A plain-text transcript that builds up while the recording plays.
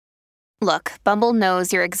Look, Bumble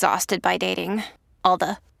knows you're exhausted by dating. All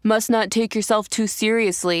the must not take yourself too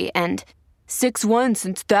seriously and 6'1"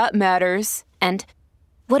 since that matters. And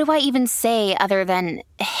what do I even say other than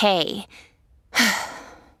hey?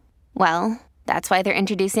 Well, that's why they're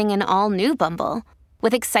introducing an all-new Bumble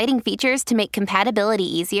with exciting features to make compatibility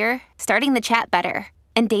easier, starting the chat better,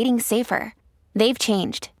 and dating safer. They've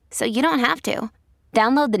changed, so you don't have to.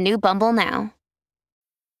 Download the new Bumble now.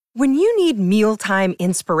 When you need mealtime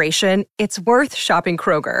inspiration, it's worth shopping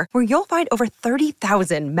Kroger, where you'll find over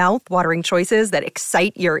 30,000 mouth-watering choices that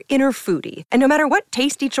excite your inner foodie. And no matter what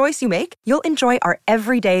tasty choice you make, you'll enjoy our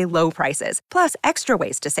everyday low prices, plus extra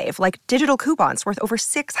ways to save, like digital coupons worth over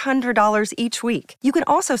 $600 each week. You can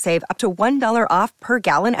also save up to $1 off per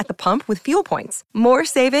gallon at the pump with fuel points. More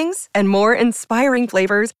savings and more inspiring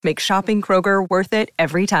flavors make shopping Kroger worth it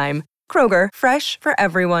every time. Kroger, fresh for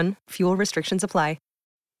everyone. Fuel restrictions apply.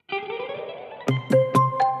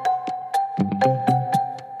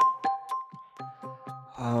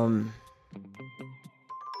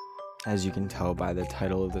 As you can tell by the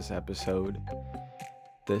title of this episode,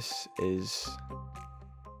 this is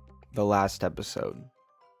the last episode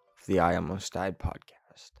of the I Almost Died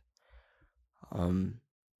podcast.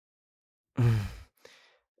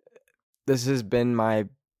 This has been my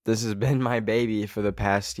baby for the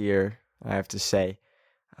past year, I have to say.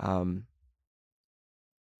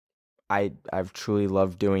 I've truly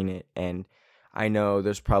loved doing it, and I know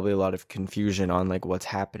there's probably a lot of confusion on like what's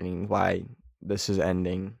happening, why this is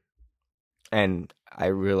ending. And I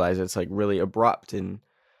realize it's like really abrupt, and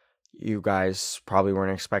you guys probably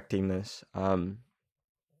weren't expecting this.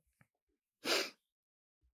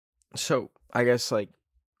 So I guess like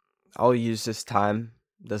I'll use this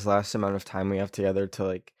last amount of time we have together to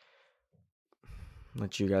like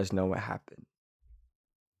let you guys know what happened.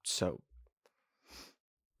 So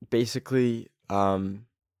basically,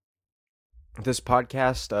 this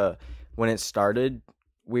podcast, when it started,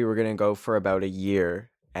 we were gonna go for about a year,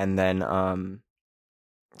 and then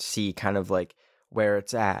see kind of like where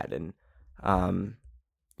it's at, and how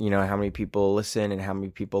many people listen and how many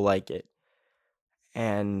people like it.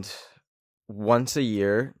 And once a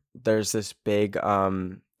year, there's this big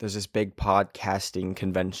podcasting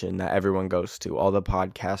convention that everyone goes to, all the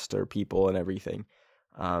podcaster people and everything.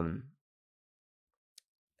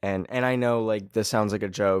 And I know like this sounds like a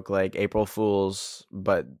joke, like April Fools,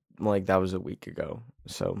 but like that was a week ago,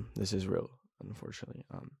 so this is real, unfortunately.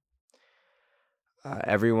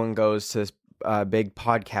 Everyone goes to this big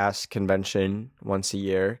podcast convention once a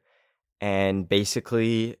year, and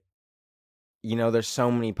basically, there's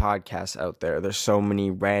so many podcasts out there. There's so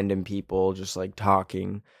many random people just like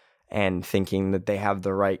talking and thinking that they have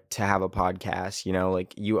the right to have a podcast.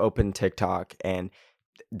 Like you open TikTok and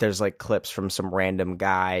there's like clips from some random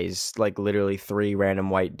guys, like literally 3 random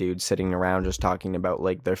white dudes sitting around just talking about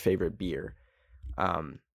like their favorite beer.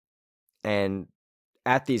 And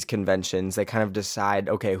at these conventions, they kind of decide,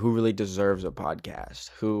 okay, who really deserves a podcast?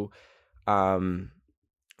 Who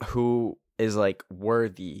is like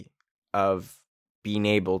worthy of being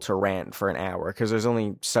able to rant for an hour? Because there's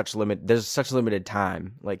such limited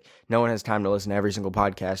time. Like no one has time to listen to every single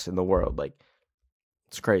podcast in the world. Like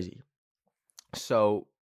it's crazy. So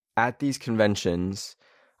at these conventions,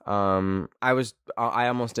 I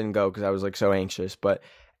almost didn't go because I was like so anxious. But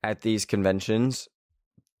at these conventions,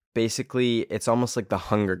 basically, it's almost like the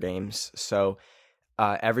Hunger Games. So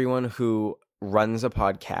everyone who runs a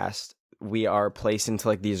podcast, we are placed into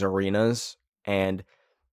like these arenas, and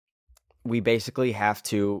we basically have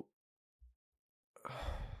to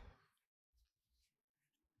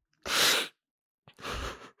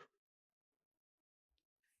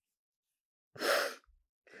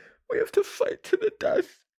fight to the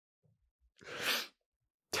death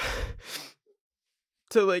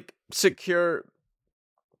to like secure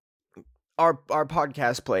our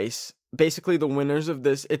podcast place. Basically, the winners of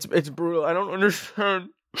this, it's brutal. I don't understand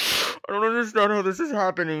how this is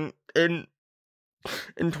happening in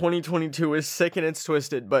 2022. It's sick and it's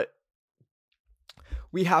twisted, but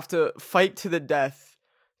we have to fight to the death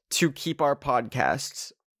to keep our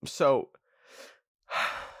podcasts. So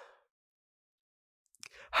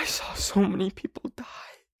I saw so many people die.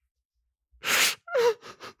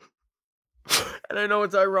 And I know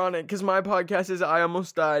it's ironic because my podcast is I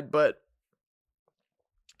Almost Died, but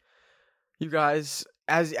you guys,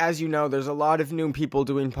 as you know, there's a lot of new people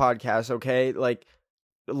doing podcasts, okay? Like,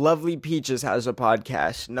 Lovely Peaches has a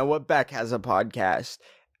podcast. Noah Beck has a podcast.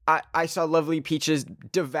 I saw Lovely Peaches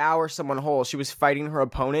devour someone whole. She was fighting her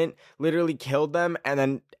opponent, literally killed them, and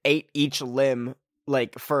then ate each limb,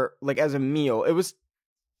 as a meal. It was...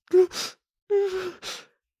 I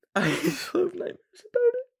have nightmares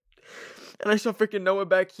about it. And I saw freaking Noah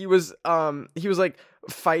Beck. He was like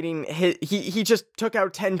fighting. He just took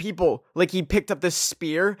out 10 people. Like, he picked up this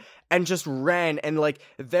spear and just ran. And like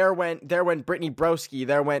there went Brittany Broski.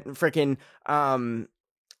 There went freaking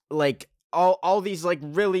like all these like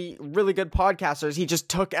really really good podcasters. He just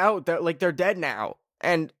took out. They're dead now.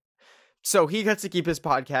 And so he gets to keep his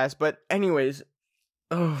podcast. But anyways,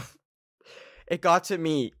 it got to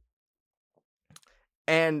me,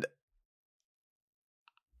 and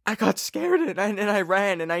I got scared and I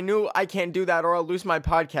ran, and I knew I can't do that or I'll lose my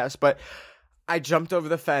podcast, but I jumped over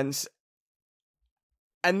the fence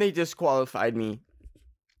and they disqualified me.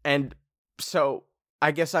 And so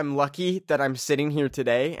I guess I'm lucky that I'm sitting here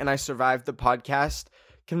today and I survived the podcast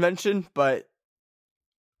convention, but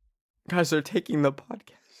guys, they're taking the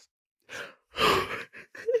podcast.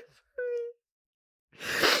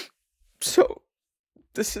 So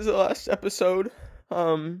this is the last episode.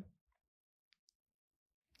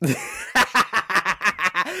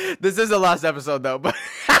 This is the last episode though, but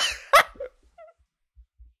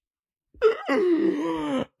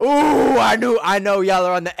ooh, I know y'all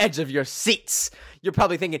are on the edge of your seats. You're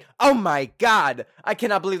probably thinking, oh my god, I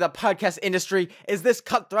cannot believe the podcast industry is this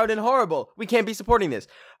cutthroat and horrible. We can't be supporting this.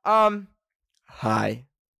 Hi.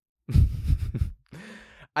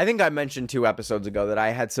 I think I mentioned 2 episodes ago that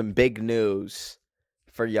I had some big news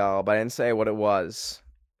for y'all, but I didn't say what it was.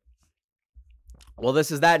 Well,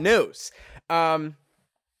 this is that news.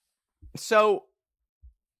 So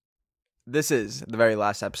this is the very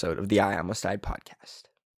last episode of the I Almost Died podcast.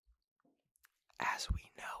 As we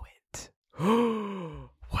know it.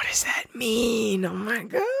 What does that mean? Oh my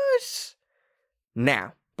gosh.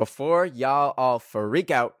 Now, before y'all all freak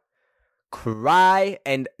out, cry,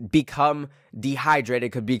 and become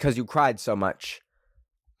dehydrated because you cried so much,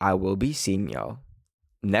 I will be seeing y'all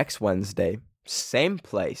next Wednesday, same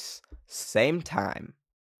place, same time.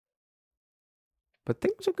 But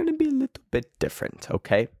things are going to be a little bit different,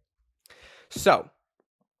 okay? So,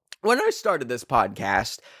 when I started this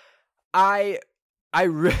podcast, I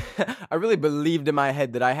really believed in my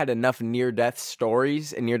head that I had enough near-death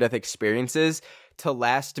stories and near-death experiences to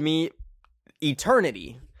last me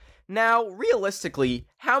eternity. Now, realistically,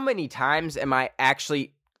 how many times am I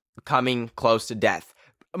actually coming close to death?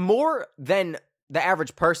 More than the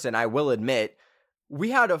average person, I will admit.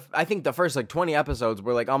 We had I think the first 20 episodes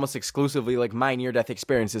were almost exclusively my near-death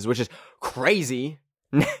experiences, which is crazy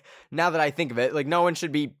now that I think of it. No one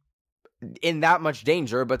should be in that much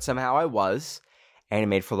danger, but somehow I was, and it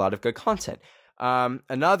made for a lot of good content.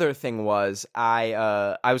 Another thing was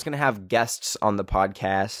I was going to have guests on the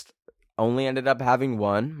podcast. Only ended up having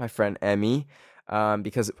one, my friend Emmy,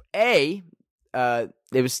 because it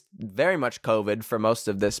was very much COVID for most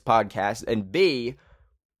of this podcast, and B,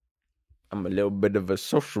 I'm a little bit of a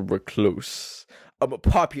social recluse. I'm a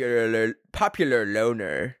popular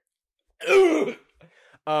loner.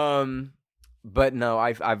 But no,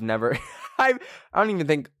 I've never, I don't even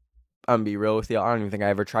think, I'm gonna be real with you, I don't even think I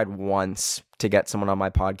ever tried once to get someone on my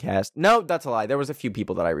podcast. No, that's a lie. There was a few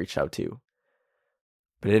people that I reached out to,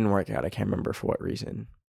 but it didn't work out. I can't remember for what reason.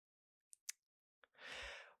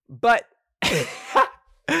 But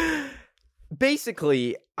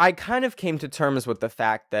basically, I kind of came to terms with the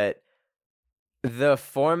fact that the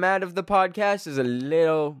format of the podcast is a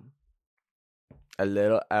little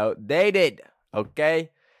outdated, okay?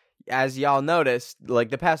 As y'all noticed,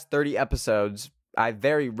 the past 30 episodes, I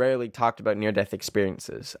very rarely talked about near-death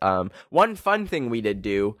experiences. One fun thing we did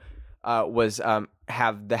do was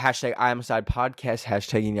have the hashtag I Almost Died podcast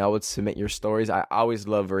hashtag, and y'all would submit your stories. I always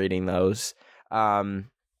love reading those.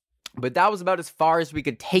 But that was about as far as we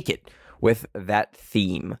could take it with that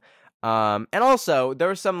theme. And also, there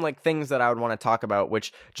were some things that I would want to talk about,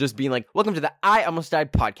 which just being welcome to the I Almost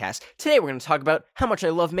Died podcast. Today we're going to talk about how much I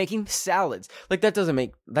love making salads. That doesn't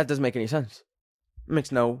make any sense. It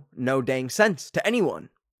makes no dang sense to anyone.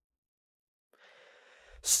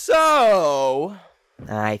 So,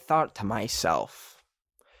 I thought to myself,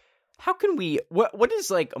 how can we, what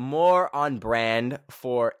is more on brand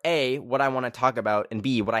for A, what I want to talk about, and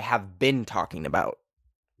B, what I have been talking about?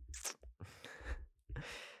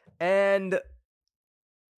 And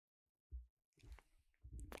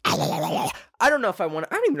I don't even know if I want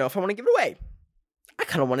to give it away. I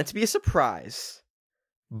kind of want it to be a surprise.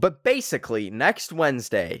 But basically, next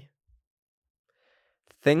Wednesday,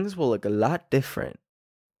 things will look a lot different.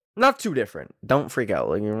 Not too different. Don't freak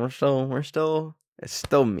out. It's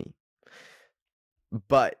still me.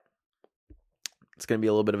 But it's going to be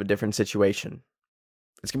a little bit of a different situation.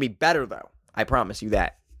 It's going to be better though. I promise you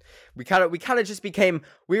that. We kind of just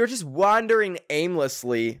we were just wandering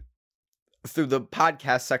aimlessly through the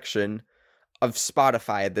podcast section of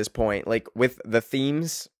Spotify at this point, like with the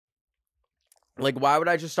themes. Like, why would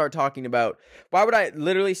I just start talking about, why would I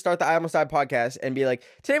literally start the I Almost Died podcast and be like,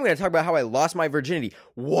 today I'm going to talk about how I lost my virginity?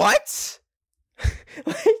 What?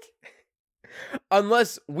 Like,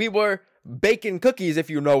 unless we were baking cookies, if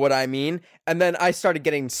you know what I mean, and then I started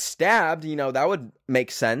getting stabbed, you know, that would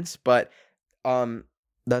make sense, but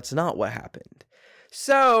that's not what happened.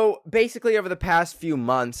 So, basically, over the past few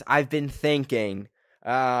months, I've been thinking,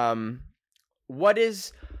 what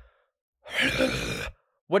is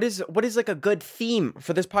like a good theme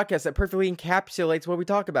for this podcast that perfectly encapsulates what we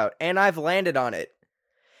talk about? And I've landed on it.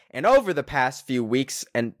 And over the past few weeks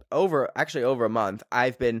and over a month,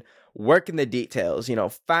 I've been working the details, you know,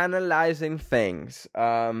 finalizing things,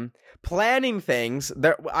 planning things.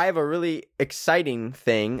 I have a really exciting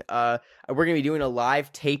thing. We're going to be doing a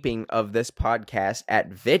live taping of this podcast at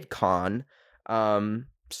VidCon.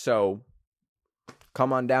 So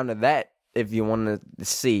come on down to that if you want to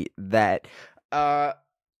see that.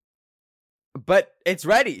 But it's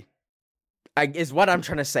ready, is what I'm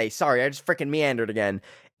trying to say. Sorry, I just freaking meandered again.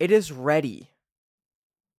 It is ready.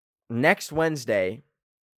 Next Wednesday,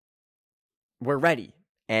 we're ready.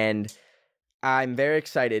 And I'm very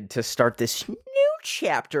excited to start this new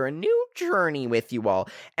chapter, a new journey with you all.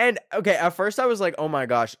 And, okay, at first I was like, oh my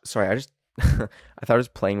gosh. Sorry, I thought I was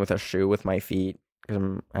playing with a shoe with my feet.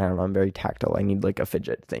 Because I'm very tactile. I need like a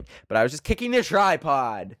fidget thing. But I was just kicking the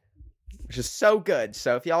tripod, which is so good.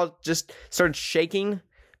 So if y'all just started shaking,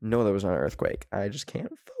 no, there was not an earthquake. I just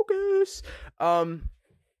can't focus.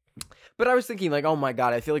 But I was thinking like, oh my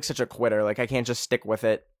God, I feel like such a quitter. Like I can't just stick with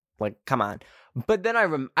it. Like, come on. But then I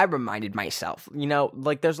reminded myself, you know,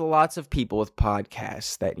 like there's lots of people with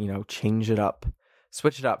podcasts that, you know, change it up,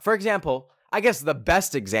 switch it up. For example, I guess the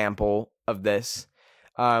best example of this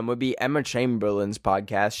would be Emma Chamberlain's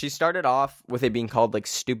podcast. She started off with it being called like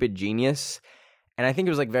Stupid Genius. And I think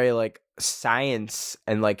it was like very like science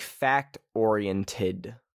and like fact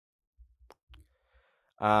oriented.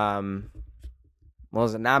 Well,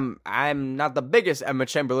 listen, I'm not the biggest Emma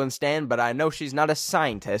Chamberlain stan, but I know she's not a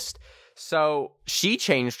scientist. So she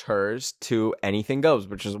changed hers to Anything Goes,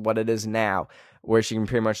 which is what it is now, where she can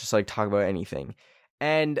pretty much just like talk about anything.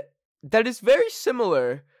 And that is very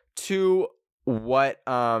similar to what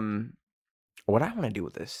I want to do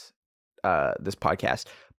with this podcast.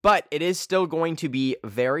 But it is still going to be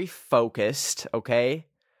very focused, okay?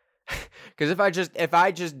 Because if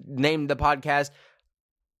I just named the podcast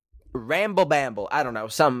Ramble Bamble, I don't know,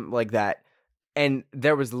 something like that, and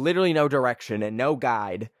there was literally no direction and no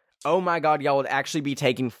guide, oh my God, y'all would actually be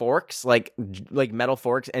taking forks, like metal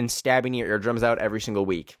forks, and stabbing your eardrums out every single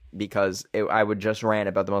week, because I would just rant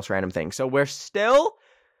about the most random things. So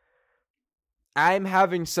I'm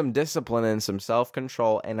having some discipline and some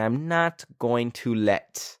self-control, and I'm not going to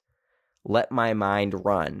let my mind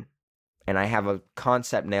run. And I have a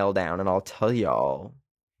concept nailed down, and I'll tell y'all.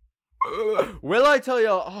 Will I tell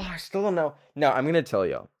y'all? Oh, I still don't know. No, I'm gonna tell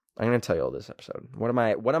y'all. I'm gonna tell y'all this episode. What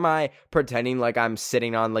am I pretending like I'm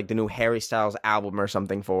sitting on like the new Harry Styles album or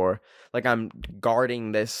something for? Like I'm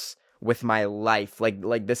guarding this with my life.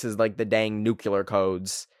 Like this is like the dang nuclear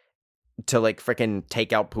codes to like freaking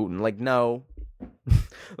take out Putin. Like no.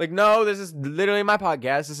 Like no, this is literally my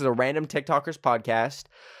podcast. This is a random TikToker's podcast.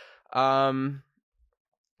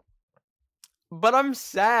 But I'm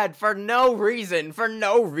sad for no reason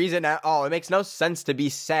at all. It makes no sense to be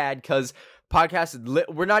sad because podcasts,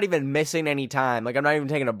 we're not even missing any time. Like, I'm not even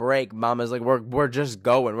taking a break. Mama's like, we're just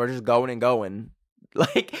going. We're just going and going.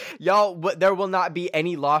 Like, y'all, there will not be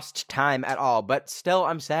any lost time at all. But still,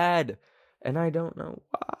 I'm sad. And I don't know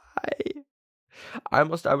why. I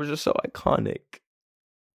was just so iconic.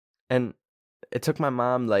 And it took my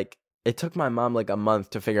mom like a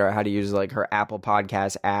month to figure out how to use like her Apple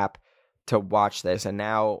Podcast app to watch this, and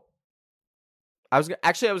now I was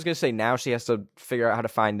gonna say now she has to figure out how to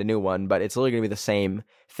find the new one, but it's literally gonna be the same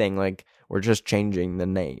thing. Like we're just changing the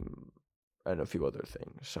name and a few other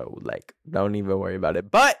things, so like don't even worry about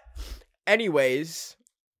it. But anyways,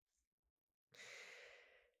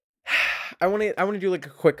 I want to do like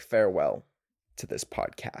a quick farewell to this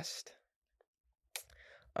podcast.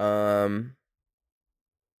 I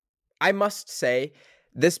must say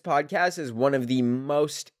this podcast is one of the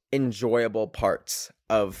most enjoyable parts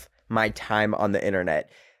of my time on the internet.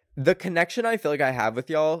 The connection I feel like I have with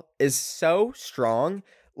y'all is so strong.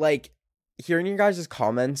 Like hearing your guys'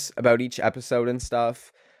 comments about each episode and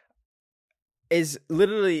stuff is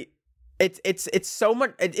literally it's so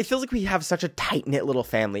much. It feels like we have such a tight knit little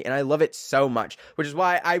family, and I love it so much. Which is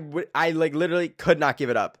why I like literally could not give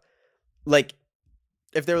it up. Like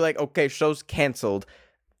if they were like, okay, show's canceled,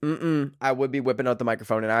 I would be whipping out the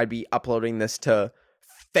microphone and I'd be uploading this to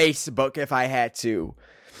Facebook if I had to.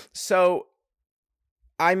 So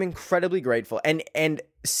I'm incredibly grateful. And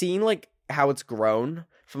seeing like how it's grown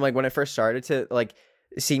from like when I first started to like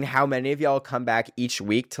seeing how many of y'all come back each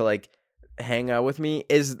week to like hang out with me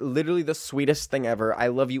is literally the sweetest thing ever. I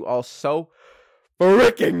love you all so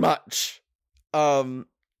freaking much. And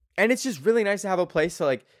it's just really nice to have a place to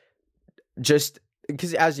like just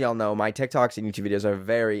because as y'all know, my TikToks and YouTube videos are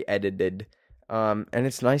very edited. And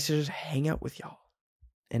it's nice to just hang out with y'all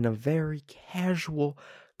in a very casual,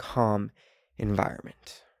 calm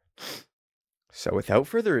environment. So without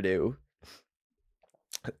further ado,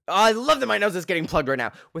 I love that my nose is getting plugged right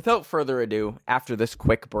now. Without further ado, after this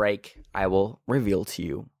quick break, I will reveal to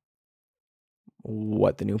you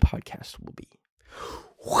what the new podcast will be.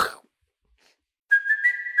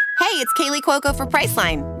 Hey, it's Kaylee Cuoco for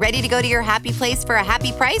Priceline. Ready to go to your happy place for a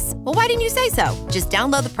happy price? Well, why didn't you say so? Just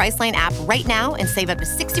download the Priceline app right now and save up to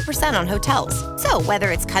 60% on hotels. So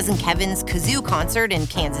whether it's Cousin Kevin's Kazoo Concert in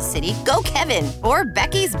Kansas City, go Kevin, or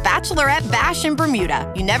Becky's Bachelorette Bash in Bermuda,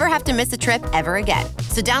 you never have to miss a trip ever again.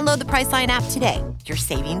 So download the Priceline app today. Your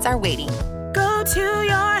savings are waiting. Go to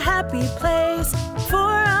your happy place for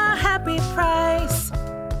a happy price.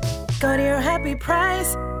 Go to your happy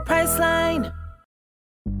price, Priceline.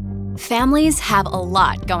 Families have a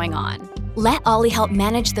lot going on. Let Ollie help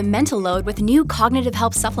manage the mental load with new cognitive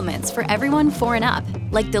help supplements for everyone 4 and up,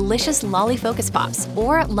 like delicious Lolly Focus Pops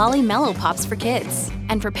or Lolly Mellow Pops for kids.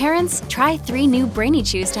 And for parents, try 3 new Brainy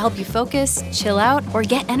Chews to help you focus, chill out, or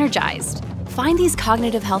get energized. Find these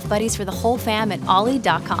cognitive health buddies for the whole fam at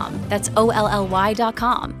ollie.com. That's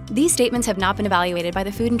OLLY.com. These statements have not been evaluated by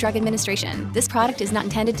the Food and Drug Administration. This product is not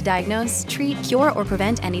intended to diagnose, treat, cure, or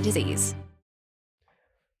prevent any disease.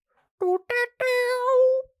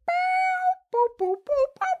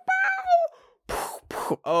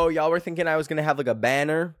 Oh, y'all were thinking I was gonna have like a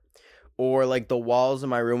banner or like the walls of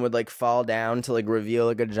my room would like fall down to like reveal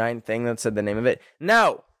like a giant thing that said the name of it.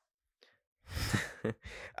 No.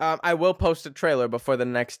 I will post a trailer before the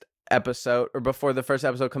next episode or before the first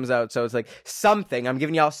episode comes out, so it's like something. I'm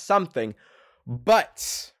giving y'all something.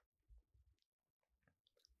 But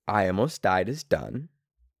I Almost Died is done.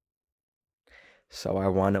 So I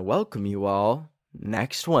want to welcome you all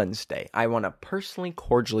next Wednesday. I want to personally,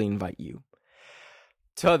 cordially invite you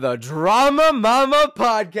to the Drama Mama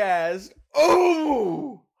podcast.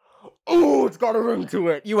 Oh, it's got a ring to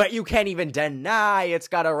it. You can't even deny it's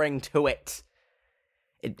got a ring to it.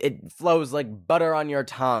 It flows like butter on your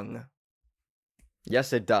tongue.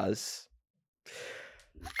 Yes, it does.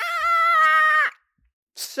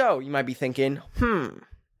 So you might be thinking,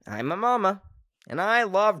 I'm a mama and I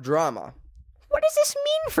love drama. What does this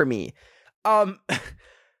mean for me?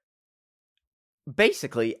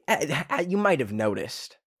 Basically, you might have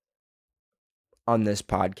noticed on this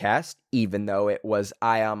podcast, even though it was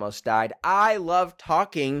I Almost Died, I love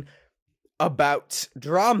talking about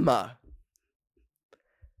drama.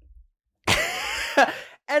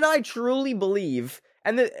 And I truly believe,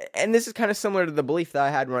 and this is kind of similar to the belief that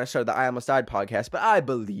I had when I started the I Almost Died podcast, but I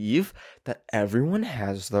believe that everyone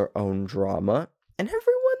has their own drama, and everyone,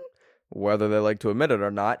 whether they like to admit it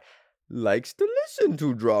or not, likes to listen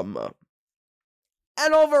to drama.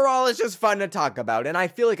 And overall, it's just fun to talk about. And I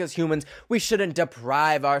feel like as humans, we shouldn't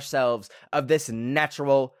deprive ourselves of this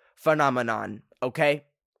natural phenomenon, okay?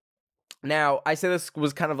 Now, I say this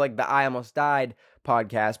was kind of like the I Almost Died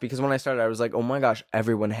podcast because when I started, I was like, oh my gosh,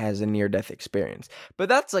 everyone has a near-death experience. But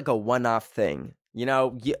that's like a one-off thing, you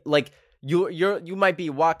know? You might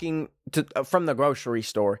be walking from the grocery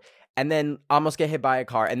store and then almost get hit by a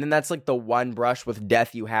car, and then that's like the one brush with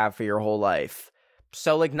death you have for your whole life.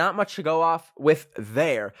 So, like, not much to go off with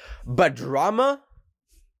there. But drama?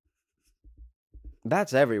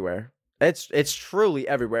 That's everywhere. It's truly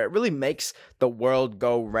everywhere. It really makes the world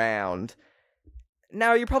go round.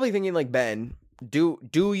 Now, you're probably thinking, like, Ben, do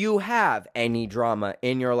you have any drama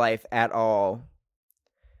in your life at all?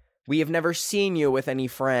 We have never seen you with any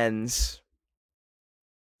friends.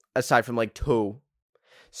 Aside from, like, 2.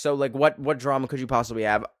 So, like, what drama could you possibly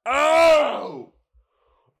have?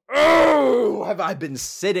 Oh, have I been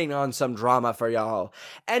sitting on some drama for y'all?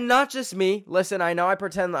 And not just me. Listen, I know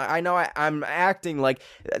I'm acting like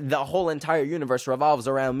the whole entire universe revolves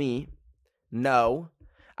around me. No.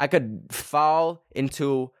 I could fall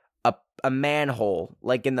into a manhole,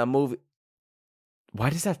 like in the movie. Why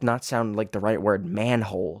does that not sound like the right word?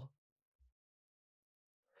 Manhole.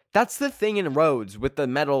 That's the thing in roads with the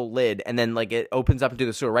metal lid, and then like it opens up into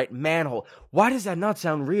the sewer, right? Manhole. Why does that not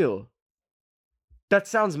sound real? That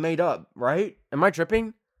sounds made up, right? Am I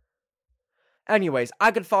tripping? Anyways,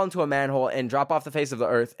 I could fall into a manhole and drop off the face of the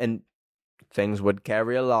earth and things would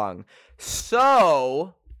carry along.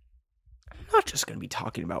 So, I'm not just going to be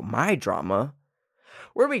talking about my drama.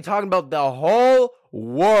 We're going to be talking about the whole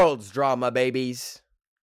world's drama, babies.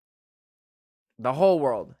 The whole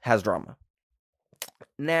world has drama.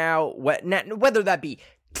 Now, whether that be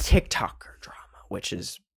TikToker drama, which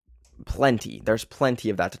is plenty. There's plenty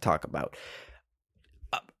of that to talk about.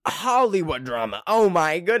 Hollywood drama. Oh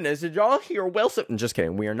my goodness. Did y'all hear Will Smith? Just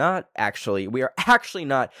kidding. We are actually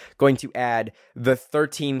not going to add the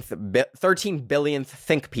 13 billionth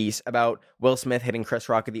think piece about Will Smith hitting Chris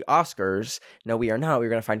Rock at the Oscars. No, we are not. We're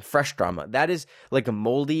going to find fresh drama. That is like a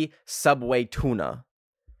moldy Subway tuna.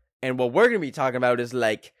 And what we're going to be talking about is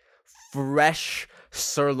like fresh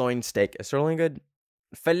sirloin steak. Is sirloin good?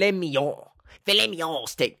 Filet mignon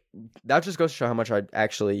steak. That just goes to show how much I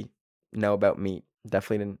actually know about meat.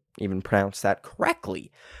 Definitely didn't even pronounce that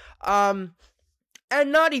correctly. And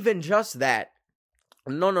not even just that.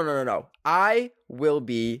 No. I will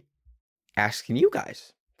be asking you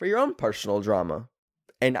guys for your own personal drama.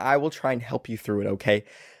 And I will try and help you through it, okay?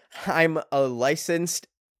 I'm a licensed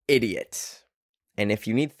idiot. And if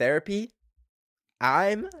you need therapy,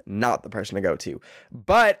 I'm not the person to go to.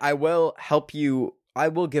 But I will help you. I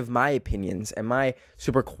will give my opinions and my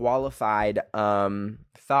super qualified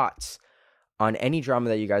thoughts on any drama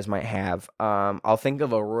that you guys might have. I'll think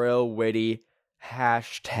of a real witty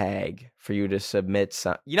hashtag for you to submit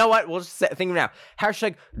some. You know what? We'll just think now.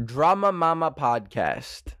 Hashtag Drama Mama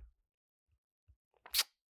Podcast.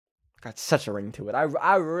 Got such a ring to it.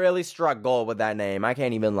 I really struggle with that name. I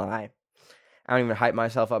can't even lie. I don't even hype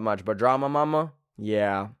myself up much. But Drama Mama,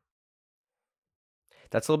 yeah.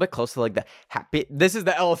 That's a little bit close to like the happy. This is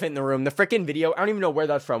the elephant in the room. The freaking video. I don't even know where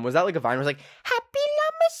that's from. Was that like a Vine? It was like happy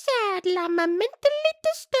llama, sad llama, mentally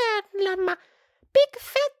disturbed llama, big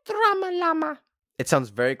fat drama llama. It sounds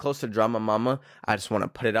very close to Drama Mama. I just want to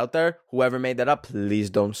put it out there. Whoever made that up, please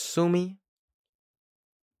don't sue me.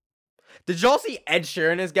 Did y'all see Ed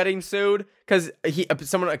Sheeran is getting sued because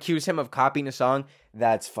someone accused him of copying a song?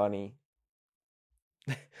 That's funny.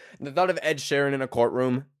 The thought of Ed Sheeran in a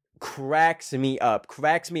courtroom cracks me up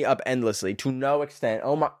endlessly to no extent.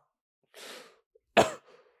 Oh my.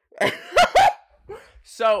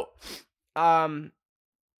 So, I'm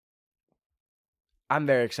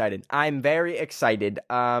very excited.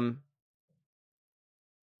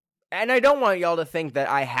 And I don't want y'all to think that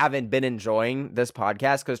I haven't been enjoying this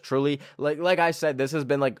podcast, because truly, like I said, this has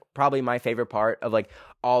been like probably my favorite part of like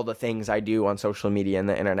all the things I do on social media and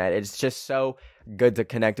the internet. It's just so good to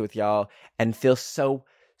connect with y'all and feel so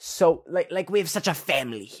like we have such a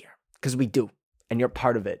family here, because we do, and you're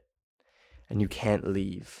part of it, and you can't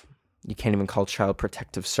leave. You can't even call Child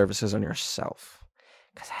Protective Services on yourself,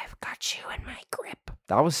 because I've got you in my grip.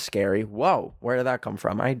 That was scary. Whoa, where did that come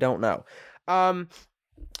from? I don't know.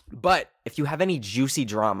 But if you have any juicy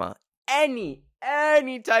drama, any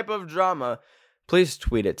type of drama, please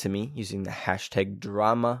tweet it to me using the hashtag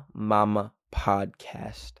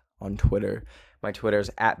DramaMamaPodcast on Twitter. My Twitter is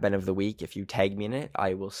 @BenOfTheWeek. If you tag me in it,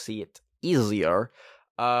 I will see it easier.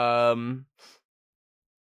 Oh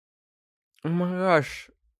my gosh.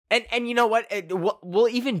 And you know what? We'll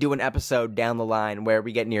even do an episode down the line where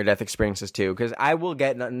we get near-death experiences too, because I will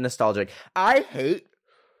get nostalgic. A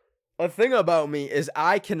thing about me is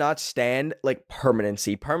I cannot stand like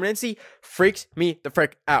permanency. Permanency freaks me the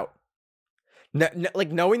frick out.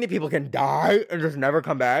 Like knowing that people can die and just never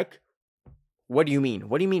come back. What do you mean?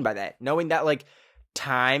 What do you mean by that? Knowing that like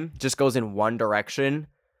time just goes in one direction.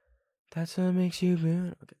 That's what makes you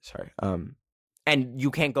bad. Okay, sorry. And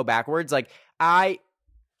you can't go backwards. Like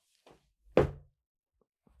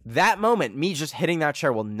that moment, me just hitting that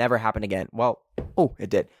chair will never happen again. Well, it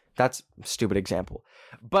did. That's a stupid example.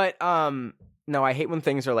 But, no, I hate when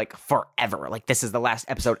things are like forever. Like this is the last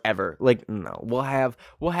episode ever. Like, no, we'll have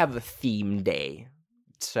the theme day.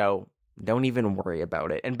 So don't even worry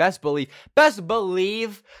about it. And best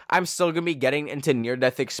believe I'm still going to be getting into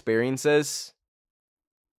near-death experiences.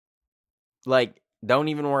 Like, don't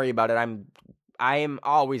even worry about it. I am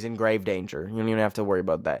always in grave danger. You don't even have to worry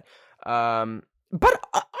about that. But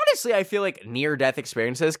honestly, I feel like near-death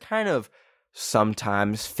experiences kind of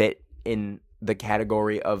sometimes fit in the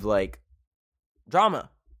category of like drama.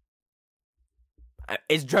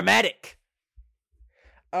 It's dramatic.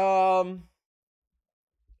 I'll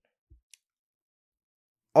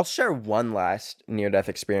share one last near-death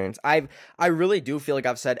experience. I really do feel like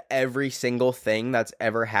I've said every single thing that's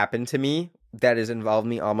ever happened to me that has involved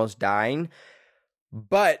me almost dying.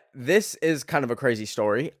 But this is kind of a crazy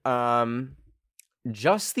story.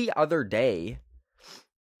 Just the other day,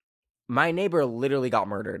 my neighbor literally got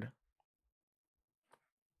murdered.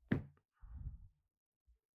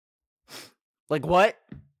 Like, what?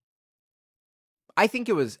 I think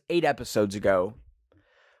it was 8 episodes ago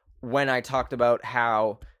when I talked about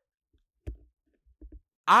how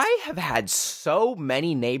I have had so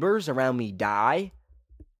many neighbors around me die.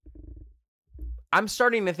 I'm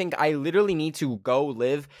starting to think I literally need to go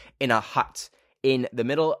live in a hut in the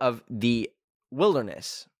middle of the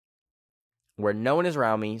wilderness where no one is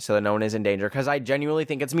around me so that no one is in danger, because I genuinely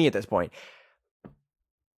think it's me at this point.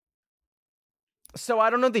 So I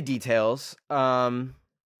don't know the details, but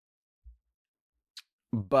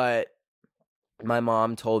my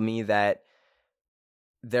mom told me that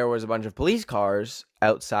there was a bunch of police cars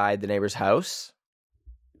outside the neighbor's house.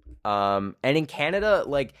 And in Canada,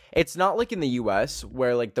 like, it's not like in the US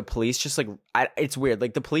where, like, the police just, like, it's weird.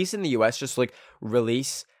 Like, the police in the US just, like,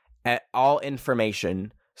 release all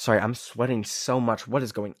information. Sorry, I'm sweating so much. What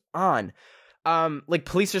is going on? Like,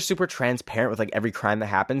 police are super transparent with, like, every crime that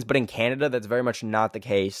happens. But in Canada, that's very much not the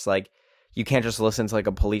case. Like, you can't just listen to, like,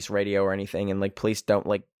 a police radio or anything. And, like, police don't,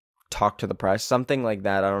 like, talk to the press. Something like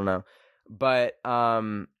that. I don't know. But,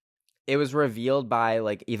 it was revealed by,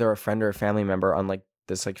 like, either a friend or a family member on, like,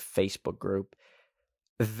 this, like, Facebook group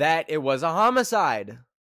that it was a homicide.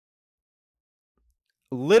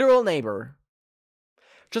 Literal neighbor.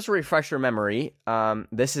 Just to refresh your memory,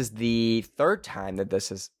 this is the fourth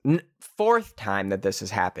time that this has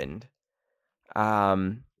happened.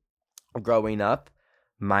 Growing up,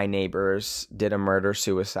 my neighbors did a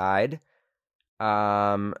murder-suicide.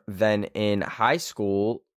 Then in high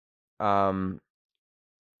school,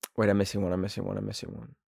 wait, I'm missing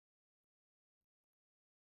one.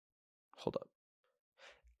 Hold up.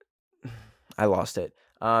 I lost it.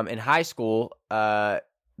 In high school,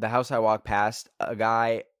 the house I walked past, a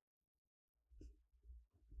guy,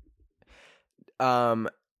 I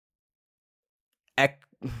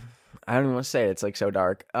don't even want to say it. It's, like, so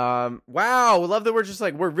dark. Wow. Love that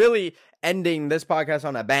we're really ending this podcast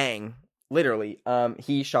on a bang. Literally.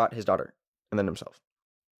 He shot his daughter and then himself.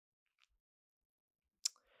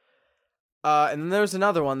 And then there's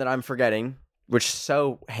another one that I'm forgetting, which is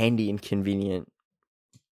so handy and convenient.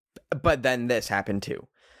 But then this happened too.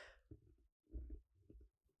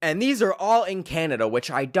 And these are all in Canada, which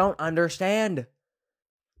I don't understand.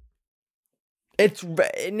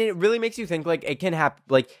 And it really makes you think, like, it can happen.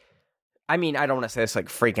 Like, I mean, I don't want to say this, like,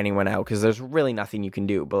 freak anyone out, because there's really nothing you can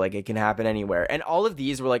do. But, like, it can happen anywhere. And all of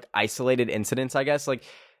these were, like, isolated incidents, I guess. Like,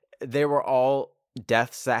 they were all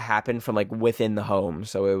deaths that happened from, like, within the home.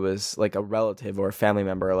 So it was, like, a relative or a family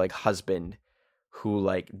member or, like, husband who,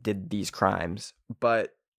 like, did these crimes.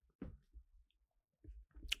 But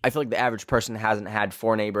I feel like the average person hasn't had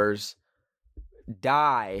 4 neighbors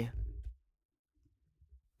die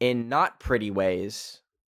in not pretty ways,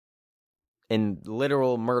 in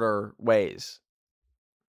literal murder ways.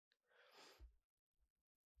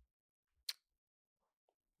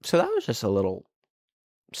 So that was just a little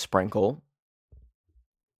sprinkle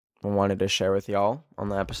I wanted to share with y'all on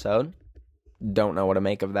the episode. Don't know what to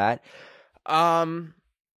make of that.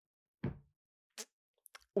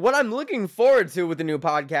 What I'm looking forward to with the new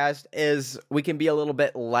podcast is we can be a little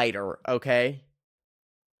bit lighter, okay?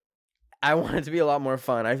 I want it to be a lot more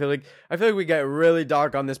fun. I feel like we get really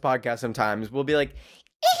dark on this podcast sometimes. We'll be like,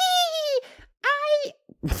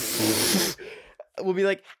 we'll be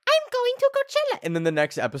like, I'm going to Coachella. And then the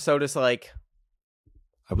next episode is like,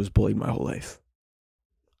 I was bullied my whole life.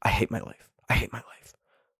 I hate my life.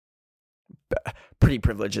 Pretty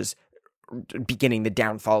privileges beginning the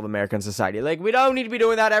downfall of American society. Like, we don't need to be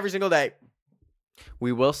doing that every single day.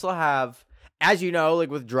 We will still have, as you know, like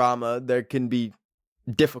with drama, there can be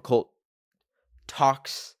difficult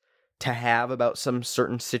talks to have about some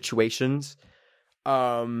certain situations.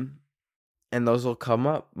 And those will come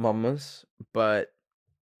up, mamas. But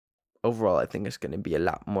overall, I think it's going to be a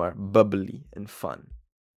lot more bubbly and fun.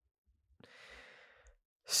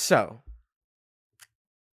 So,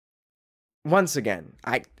 once again,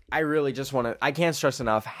 I really just want to, I can't stress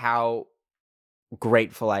enough how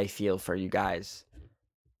grateful I feel for you guys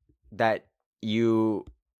that you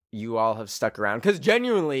all have stuck around. Because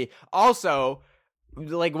genuinely, also,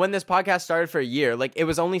 like, when this podcast started for a year, like, it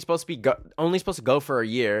was only supposed to go for a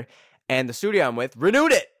year, and the studio I'm with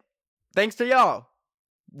renewed it. Thanks to y'all.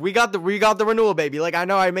 We got the renewal, baby. Like, I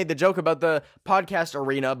know I made the joke about the podcast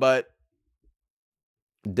arena, but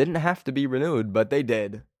didn't have to be renewed, but they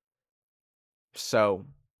did. So,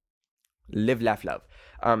 live, laugh, love.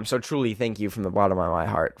 So truly, thank you from the bottom of my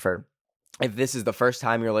heart for, if this is the first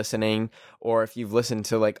time you're listening, or if you've listened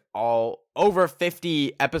to, like, all over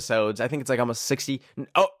 50 episodes. I think it's like almost 60,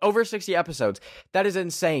 over 60 episodes. That is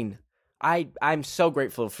insane. I'm so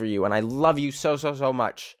grateful for you, and I love you so, so, so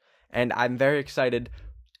much. And I'm very excited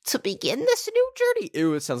to begin this new journey.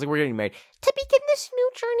 Ew, it sounds like we're getting married. To begin this new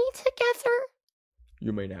journey together.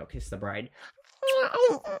 You may now kiss the bride.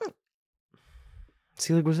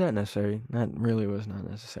 See, like, was that necessary? That really was not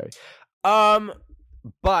necessary.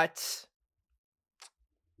 But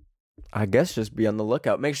I guess just be on the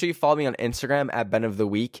lookout. Make sure you follow me on Instagram at Ben of the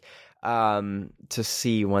Week to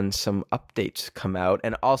see when some updates come out,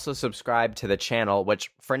 and also subscribe to the channel,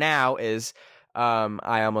 which for now is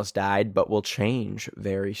I Almost Died, but will change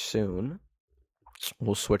very soon.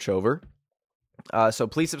 We'll switch over. So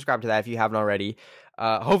please subscribe to that if you haven't already.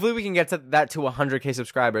 Hopefully we can get to that to 100k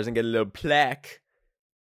subscribers and get a little plaque.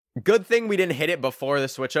 Good thing we didn't hit it before the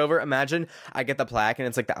switchover. Imagine I get the plaque and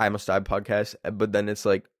it's like the I Almost Died podcast, but then it's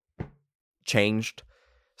like changed.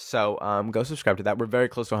 So go subscribe to that. We're very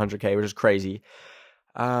close to 100k, which is crazy.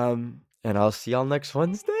 And I'll see y'all next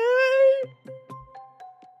Wednesday.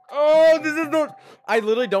 Oh, this is the... I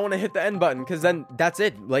literally don't want to hit the end button, because then that's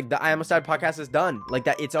it. Like, the I Almost Died podcast is done. Like,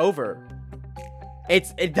 that, it's over.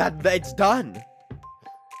 It's done.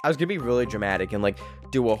 I was gonna be really dramatic and, like,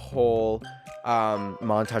 do a whole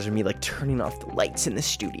montage of me, like, turning off the lights in the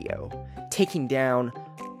studio, taking down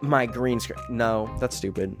my green screen. No, that's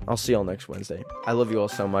stupid. I'll see y'all next Wednesday. I love you all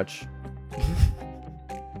so much.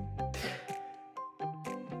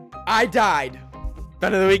 I died.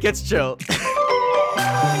 Ben of the Week gets chill.